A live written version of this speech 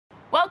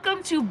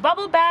Welcome to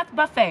Bubble Bath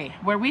Buffet,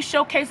 where we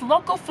showcase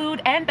local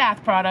food and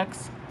bath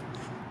products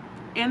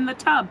in the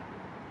tub.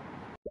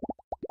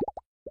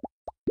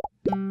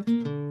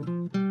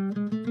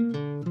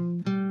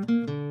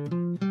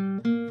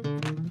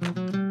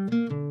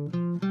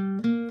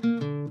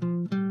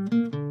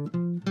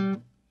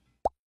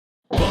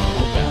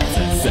 Bubble baths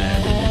and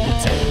Serenity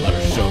Taylor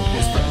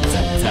showcase friends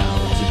and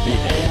talented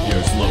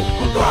behaviors,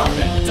 local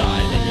garment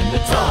dining in the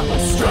tub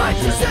with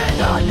strangers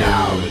and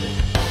unknown.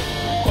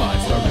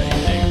 5-star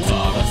rating,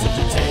 Thomas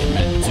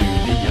entertainment to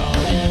the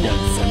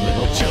audience and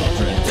little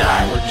children.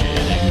 We're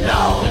kidding,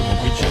 no, there won't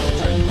be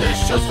children. This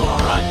show's for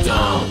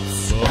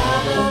adults.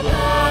 Bubble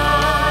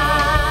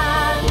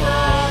bath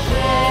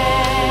buffet,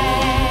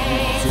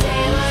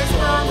 Taylor's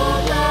bubble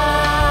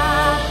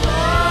bath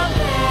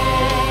buffet.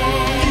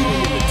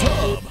 Eating in the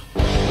tub.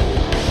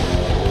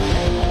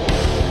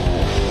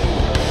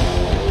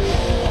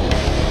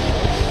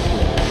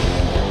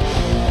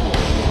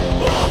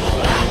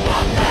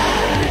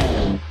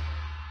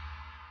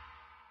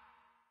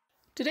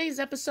 Today's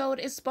episode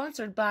is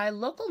sponsored by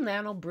local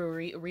nano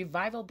brewery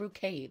Revival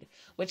Brewcade,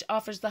 which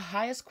offers the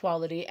highest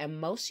quality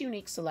and most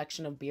unique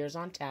selection of beers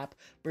on tap,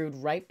 brewed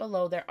right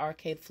below their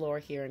arcade floor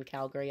here in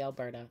Calgary,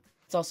 Alberta.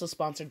 It's also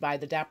sponsored by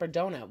the Dapper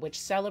Doughnut, which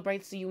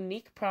celebrates the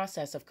unique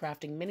process of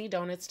crafting mini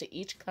donuts to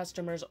each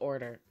customer's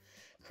order.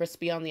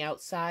 Crispy on the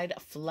outside,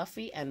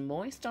 fluffy and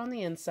moist on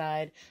the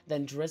inside,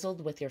 then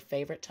drizzled with your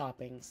favorite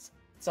toppings.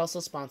 It's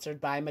also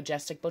sponsored by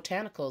Majestic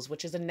Botanicals,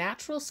 which is a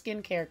natural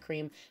skincare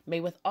cream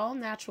made with all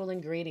natural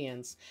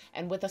ingredients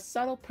and with a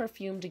subtle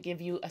perfume to give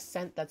you a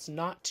scent that's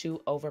not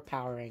too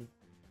overpowering.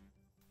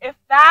 If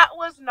that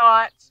was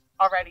not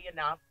already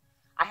enough,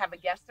 I have a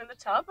guest in the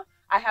tub.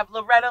 I have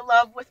Loretta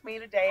Love with me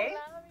today.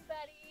 Hello,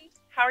 everybody.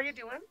 How are you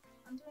doing?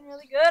 I'm doing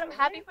really good. I'm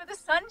happy for the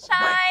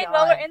sunshine God.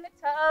 while we're in the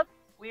tub.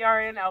 We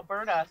are in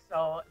Alberta,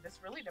 so this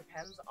really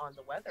depends on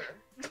the weather.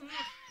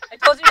 I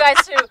told you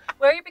guys to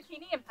wear your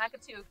bikini and pack a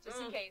toque,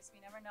 just in case. We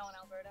never know in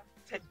Alberta.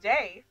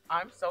 Today,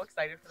 I'm so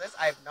excited for this.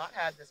 I have not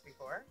had this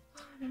before.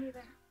 Me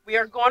neither. We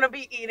are going to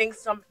be eating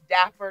some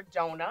Dapper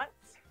Doughnuts.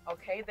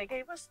 Okay, they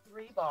gave us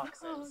 3 Oh,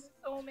 boxes.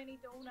 so many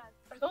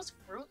donuts. Are those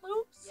Fruit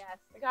Loops? Yes.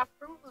 They got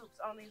Fruit Loops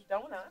on these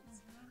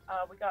donuts.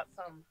 We got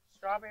some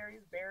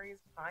strawberries, berries,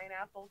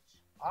 pineapple,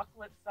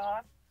 chocolate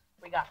sauce.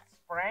 We got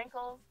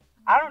sprinkles.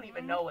 I don't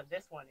even know what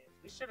this one is.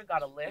 We should have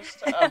got a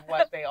list of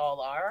what they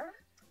all are.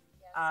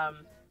 Yes,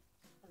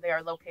 They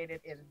are located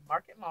in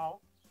Market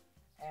Mall.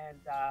 And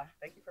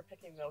thank you for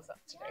picking those up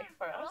today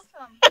for us.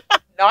 Welcome.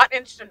 Not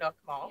in Chinook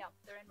Mall. Yeah,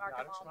 they're in Market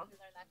Not Mall. a Chinook. We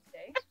learned that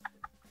today.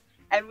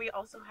 And we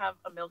also have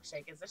a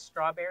milkshake. Is this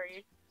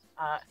strawberry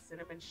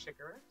cinnamon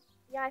sugar?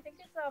 Yeah, I think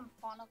it's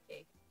funnel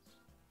cake.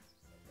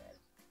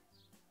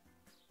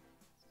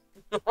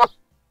 So good.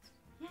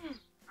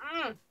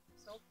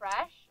 So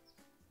fresh.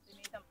 They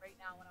made them right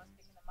now when I was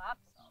picking them up.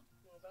 So.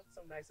 Oh, that's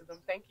so nice of them.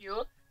 Thank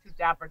you to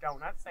Dapper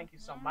Donuts. Thank you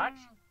so much.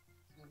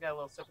 We got a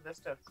little sip of this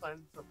to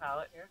cleanse the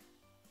palate here.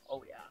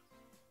 Oh yeah.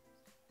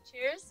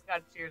 Cheers.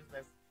 Gotta cheers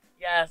this.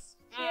 Yes.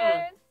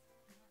 Cheers.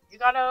 You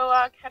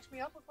gotta catch me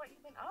up with what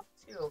you've been up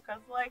to,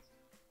 cause like,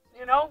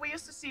 you know, we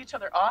used to see each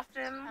other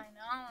often, I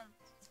know.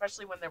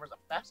 especially when there was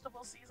a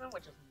festival season,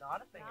 which is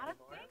not a thing Not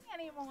anymore. a thing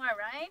anymore,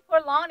 right?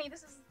 Poor Lonnie.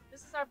 This is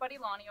our buddy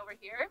Lonnie over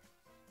here.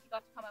 He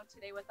got to come out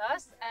today with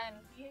us, and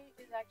he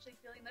is actually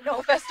feeling the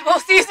No Festival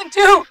season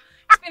 2.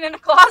 He's been in a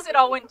closet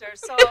all winter,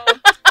 so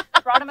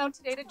I brought him out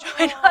today to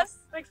join us.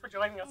 Thanks for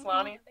joining us,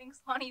 Lonnie.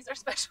 Thanks, Lonnie. He's our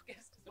special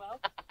guest as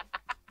well.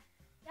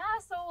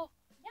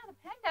 Yeah, the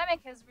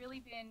pandemic has really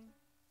been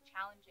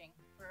challenging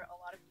for a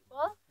lot of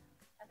people.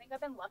 I think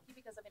I've been lucky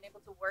because I've been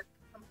able to work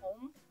from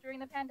home during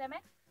the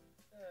pandemic.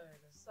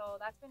 Good. So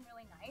that's been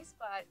really nice,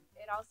 but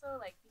it also,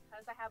 like,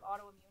 because I have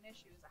autoimmune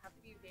issues, I have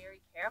to be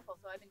very careful.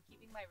 So I've been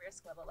keeping my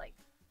risk level like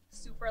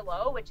super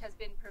low, which has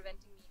been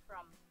preventing me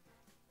from,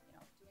 you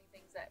know, doing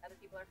things that other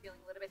people are feeling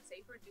a little bit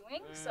safer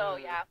doing. So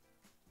yeah,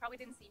 probably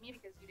didn't see me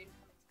because you didn't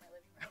come into my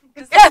living room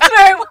because that's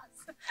where I was.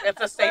 It's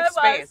a safe That's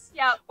where I was. space.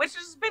 Yeah. Which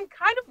has been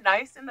kind of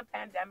nice in the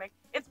pandemic.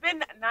 It's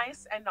been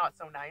nice and not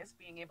so nice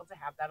being able to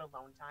have that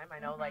alone time. I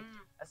know, like,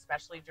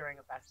 especially during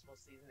a festival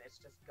season, it's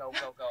just go,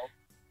 go, go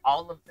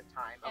all of the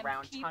time And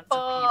around people, tons of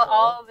people.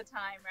 all the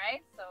time,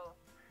 right? So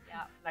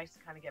yeah, Nice to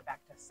kind of get back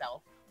to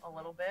self a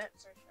little bit.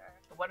 for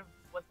sure.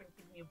 What's been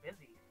keeping you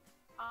busy?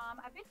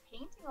 I've been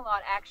painting a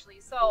lot actually.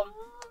 So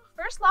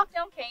first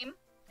lockdown came.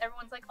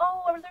 Everyone's like,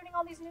 "Oh, we're learning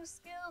all these new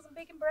skills. I'm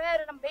baking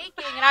bread and I'm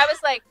baking," and I was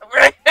like,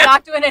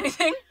 not doing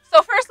anything.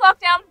 So first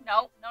lockdown,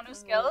 no new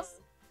skills.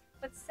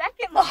 But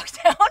second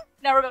lockdown,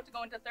 now we're about to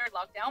go into third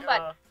lockdown.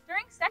 But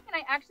during second,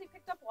 I actually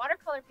picked up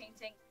watercolor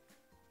painting,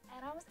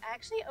 and I was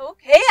actually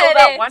okay So at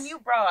that it. one you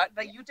brought,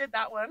 you did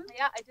that one?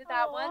 Yeah, I did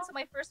that one. Aw. So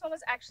my first one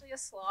was actually a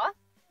sloth.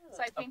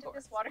 So I Of painted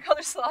course. this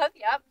watercolor sloth.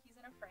 Yep, he's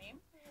in a frame.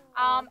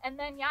 And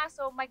then yeah,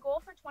 so my goal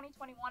for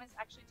 2021 is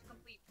actually to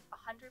complete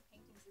 100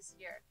 paintings this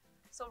year.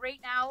 So right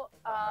now,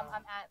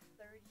 I'm at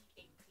 38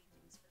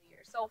 paintings for the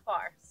year. so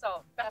far.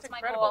 So That's my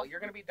incredible. goal.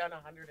 You're going to be done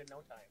 100 in no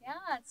time. Yeah,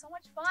 it's so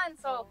much fun.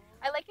 So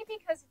I like it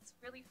because it's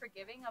really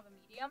forgiving of a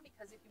medium,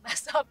 because if you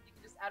mess up, you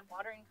can just add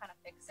water and kind of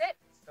fix it.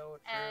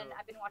 So true. And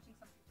I've been watching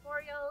some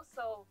tutorials,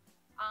 so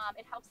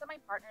it helps that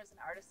my partner is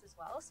an artist as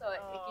well. So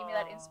it gave me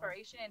that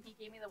inspiration, and he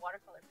gave me the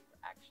watercolor paper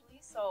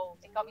actually. So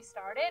it got me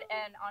started,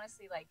 and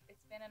honestly, like,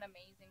 it's been an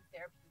amazing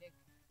therapeutic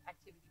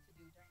activity to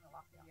do during the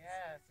lockdown.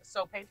 Yes.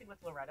 So painting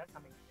with Loretta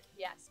coming soon.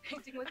 Yes,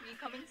 painting with me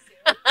coming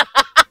soon.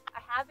 I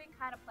have been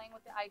kind of playing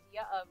with the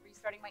idea of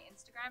restarting my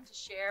Instagram to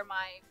share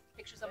my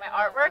pictures of my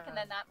artwork, and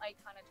then that might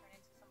kind of turn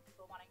into some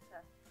people wanting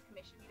to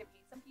commission me to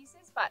paint some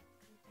pieces, but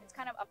it's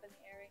kind of up in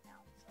the air right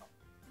now. So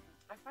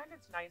I find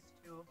it's nice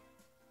to,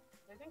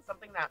 I think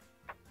something that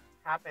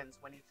happens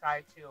when you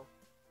try to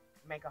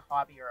make a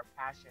hobby or a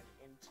passion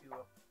into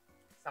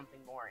something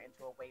more,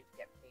 into a way to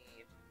get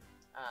paid,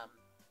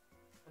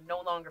 it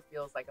no longer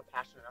feels like a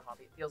passion or a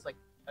hobby. It feels like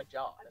a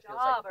job. a It feels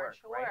like job or a work,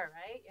 chore,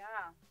 right?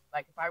 Yeah.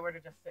 Like if I were to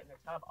just sit in a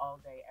tub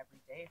all day, every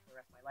day for the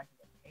rest of my life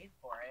and get paid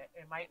for it,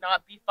 it might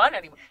not be fun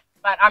anymore.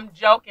 But I'm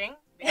joking,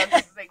 because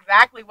this is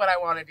exactly what I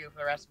want to do for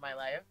the rest of my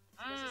life.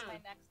 So this is my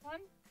next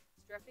one.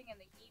 It's dripping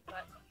in the heat,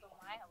 but so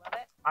am I. I love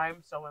it.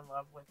 I'm so in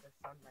love with this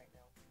sun right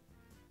now.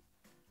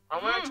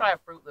 I'm going to try a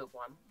Fruit Loop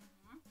one.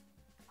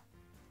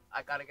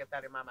 I got to get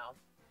that in my mouth.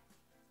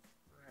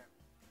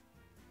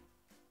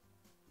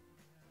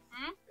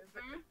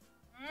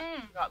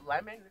 Got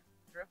lemon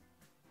drip,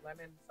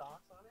 lemon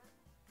sauce on it.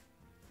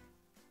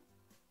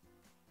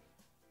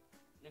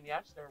 And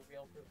yes, they're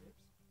real Fruit Loops.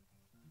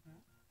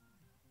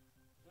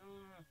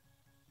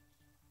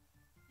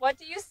 What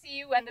do you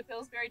see when the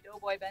Pillsbury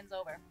Doughboy bends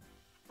over?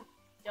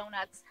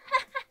 Donuts.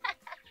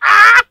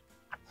 I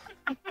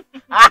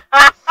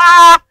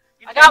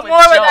got more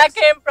where that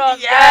came from.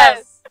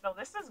 Yes. No,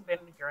 this has been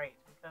great,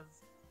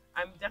 because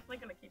I'm definitely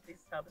going to keep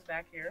these tubs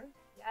back here.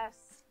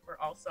 Yes. For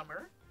all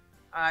summer.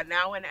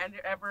 Now and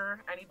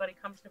ever anybody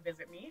comes to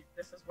visit me,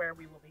 this is where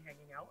we will be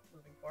hanging out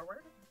moving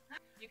forward.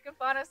 You can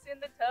find us in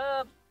the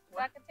tub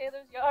back in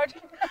Taylor's yard.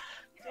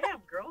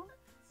 Damn, girl.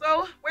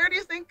 So where do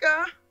you think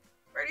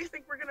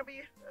we're gonna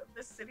be?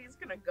 This city's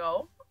gonna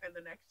go in the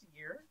next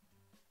year,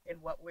 in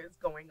what was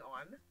going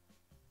on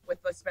with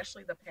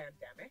especially the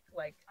pandemic?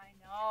 Like, I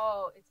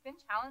know it's been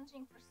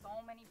challenging for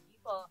so many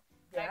people.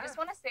 Yeah. I just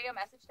want to say a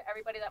message to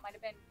everybody that might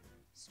have been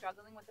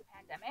struggling with the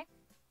pandemic.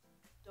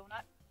 Do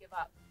not give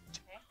up.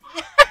 Okay.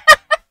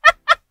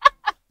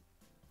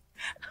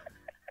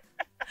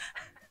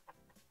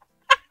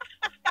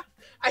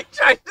 I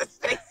tried to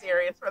stay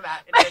serious for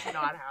that. It did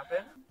not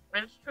happen.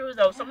 It's true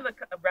though. Some of the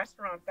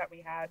restaurants that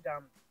we had,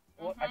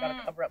 I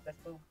gotta cover up this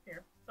boob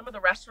here. Some of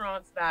the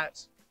restaurants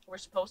that were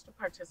supposed to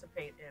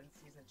participate in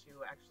season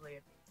 2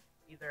 actually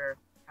either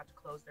have to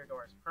close their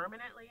doors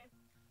permanently,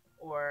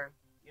 or,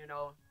 you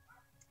know,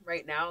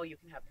 right now you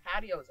can have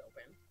patios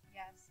open.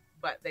 Yes.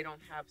 But they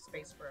don't have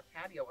space for a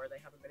patio, or they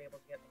haven't been able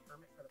to get the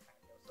permit for the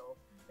patio, so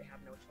they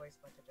have no choice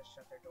but to just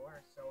shut their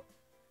doors. So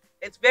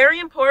it's very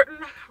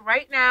important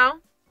right now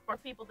for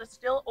people to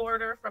still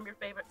order from your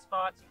favorite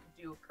spots. You can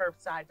do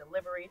curbside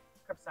delivery,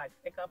 curbside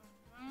pickup,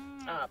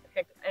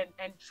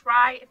 and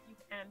try, if you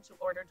can, to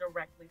order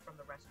directly from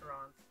the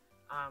restaurants.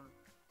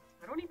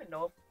 I don't even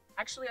know if,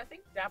 actually, I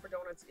think Dapper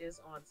Doughnut is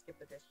on Skip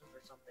the Dishes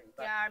or something.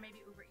 But yeah, or maybe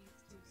Uber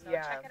Eats too. So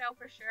yeah, check it out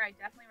for sure. I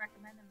definitely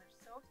recommend them.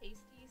 They're so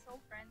tasty, so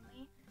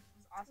friendly. It was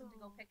awesome to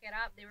go pick it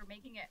up. They were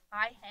making it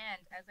by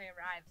hand as I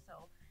arrived,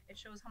 so it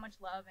shows how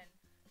much love and,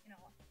 you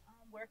know,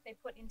 work they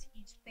put into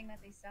each thing that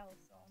they sell.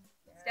 So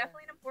it's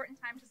definitely an important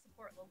time to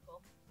support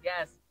local.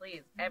 Yes,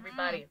 please,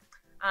 everybody.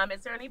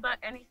 Is there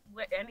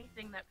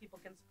anything that people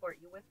can support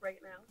you with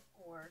right now,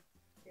 or,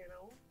 you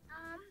know?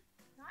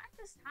 Not at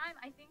this time.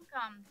 I think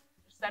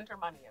just send her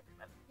money,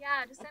 everybody.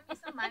 Yeah, just send me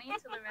some money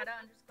to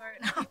Loretta _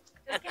 no,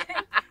 just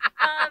kidding.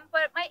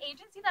 But my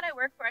agency that I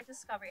work for at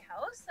Discovery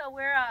House, so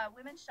we're a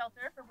women's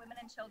shelter for women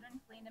and children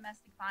fleeing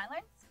domestic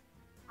violence.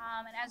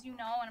 And as you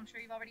know, and I'm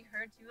sure you've already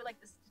heard too, like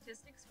the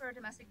statistics for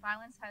domestic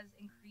violence has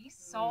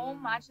increased so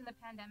much in the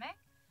pandemic,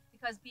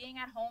 because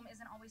being at home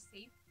isn't always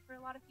safe for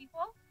a lot of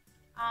people.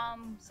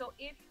 So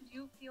if you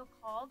do feel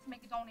called to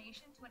make a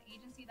donation to an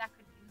agency that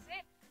could use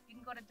it, you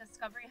can go to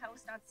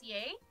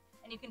discoveryhouse.ca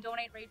and you can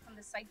donate right from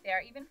the site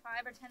there. Even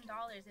 $5 or $10,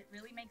 it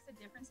really makes a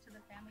difference to the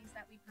families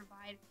that we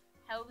provide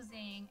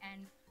housing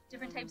and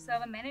different types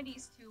of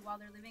amenities to while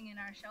they're living in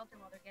our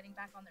shelter, while they're getting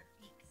back on their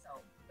feet.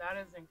 So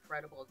that is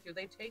incredible. Do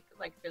they take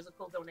like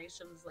physical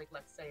donations, like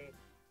let's say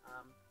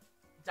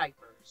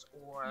diapers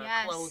or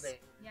clothing?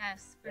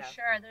 Yes, for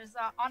sure. There's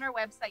on our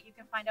website you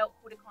can find out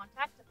who to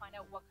contact to find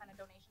out what kind of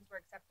donations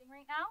we're accepting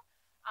right now,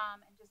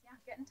 and just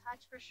get in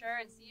touch for sure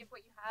and see if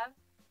what you have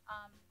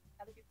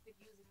other people could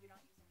use if you're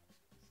not using it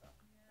too. So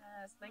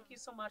yes, thank you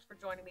so much for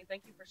joining me.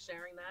 Thank you for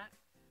sharing that.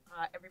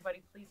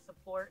 Everybody, please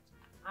support.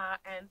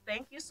 And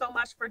thank you so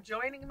much for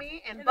joining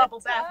me in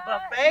Bubble Bath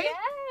Buffet.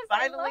 Yes,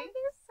 finally. I love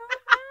this so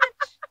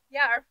much.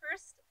 Yeah, our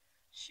first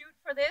shoot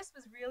for this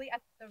was really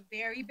at the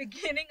very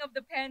beginning of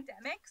the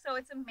pandemic. So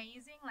it's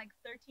amazing, like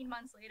 13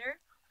 months later,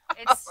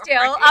 it's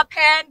still a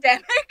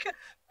pandemic,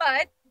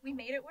 but we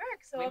made it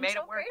work. So We I'm made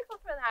so it work. grateful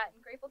for that,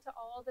 and grateful to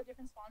all the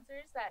different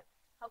sponsors that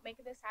help make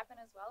this happen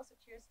as well. So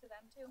cheers to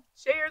them too.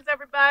 Cheers,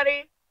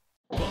 everybody.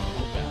 Bubble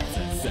baths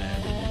and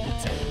sanity.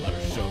 Taylor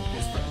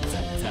showcase friends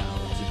and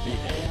talented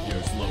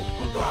behaviors.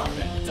 Local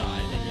ramen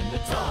dining in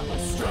the top of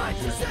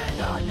strangers and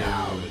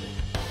unknown.